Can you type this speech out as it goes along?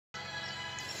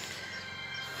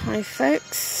Hi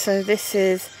folks, so this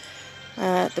is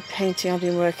the painting I've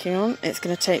been working on. It's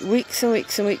going to take weeks and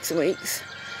weeks and weeks and weeks.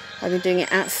 I've been doing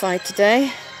it outside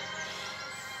today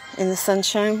in the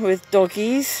sunshine with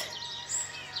doggies,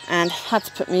 and had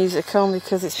to put music on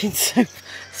because it's been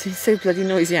so bloody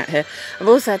noisy out here. I've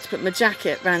also had to put my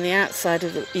jacket around the outside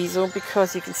of the easel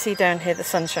because you can see down here the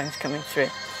sunshine's coming through.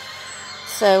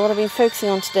 So what I've been focusing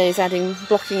on today is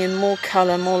blocking in more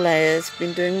colour, more layers.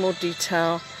 Been doing more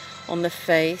detail on the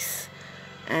face,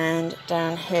 and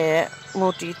down here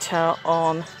more detail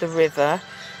on the river.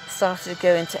 Started to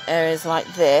go into areas like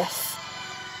this.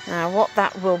 Now what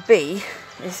that will be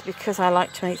is, because I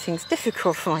like to make things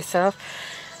difficult for myself,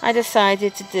 I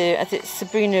decided to do, as it's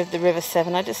Sabrina of the River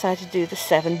Severn, I decided to do the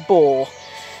Severn Bore.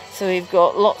 So we've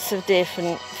got lots of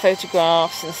different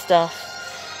photographs and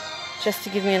stuff, just to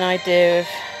give me an idea of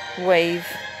wave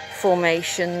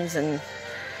formations, and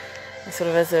sort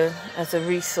of as a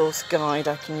resource guide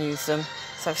I can use them.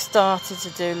 So I've started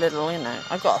to do little,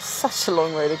 I've got such a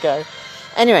long way to go.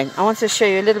 Anyway, I wanted to show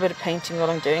you a little bit of painting while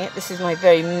I'm doing it. This is my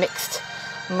very mixed,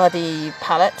 muddy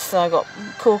palette, so I've got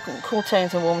cool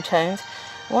tones and warm tones.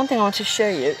 One thing I want to show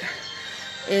you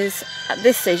is, at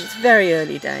this stage, it's very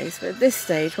early days, but at this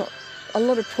stage what a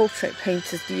lot of portrait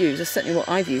painters use, or certainly what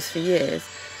I've used for years,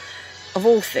 of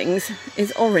all things,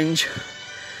 is orange.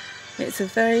 It's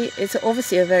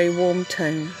obviously a very warm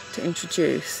tone to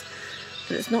introduce,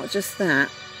 but it's not just that.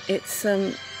 It's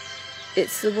the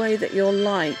way that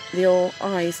your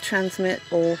eyes transmit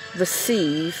or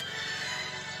receive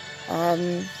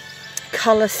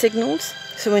colour signals.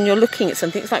 So when you're looking at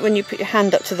something, it's like when you put your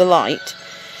hand up to the light,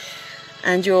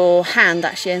 and your hand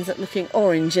actually ends up looking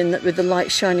orange with the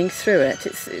light shining through it.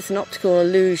 It's an optical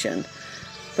illusion,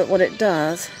 but what it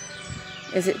does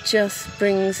is it just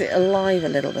brings it alive a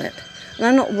little bit. And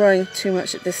I'm not worrying too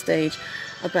much at this stage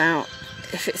about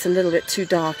if it's a little bit too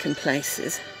dark in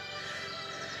places.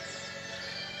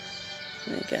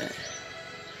 There you go.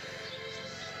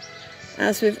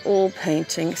 As with all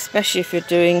painting, especially if you're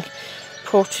doing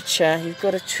portraiture, you've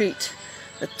got to treat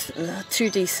the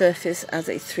 2D surface as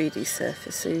a 3D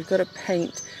surface. So you've got to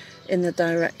paint in the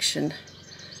direction.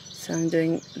 So I'm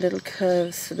doing little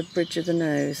curves for the bridge of the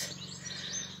nose.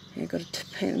 You've got to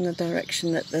paint in the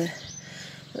direction that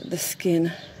the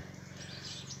skin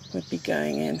would be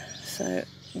going in. So,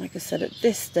 like I said, at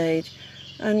this stage,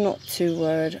 I'm not too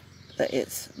worried that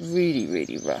it's really,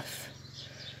 really rough.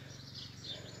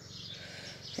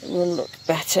 It will look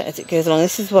better as it goes along.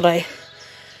 This is what I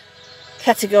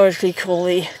categorically call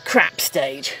the crap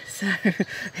stage. So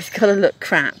it's got to look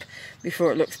crap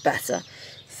before it looks better.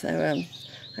 So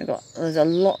there's a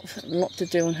lot to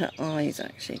do on her eyes,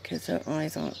 actually, because her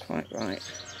eyes aren't quite right.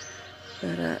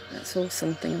 But that's all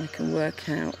something I can work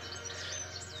out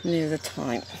near the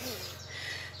time.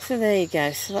 So there you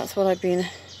go. So that's what I've been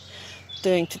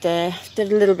doing today.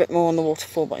 Did a little bit more on the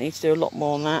waterfall, but I need to do a lot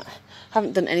more on that.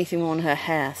 Haven't done anything more on her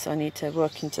hair, so I need to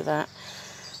work into that.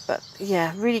 But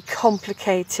yeah, really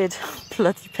complicated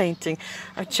bloody painting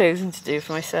I've chosen to do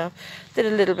for myself. Did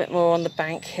a little bit more on the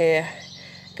bank here,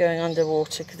 going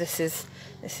underwater, because this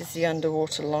is the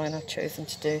underwater line I've chosen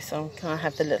to do. So I'm kind of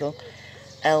have the little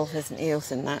elvers and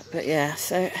eels in that. But yeah,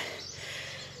 so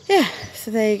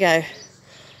there you go.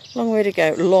 Long way to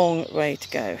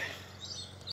go.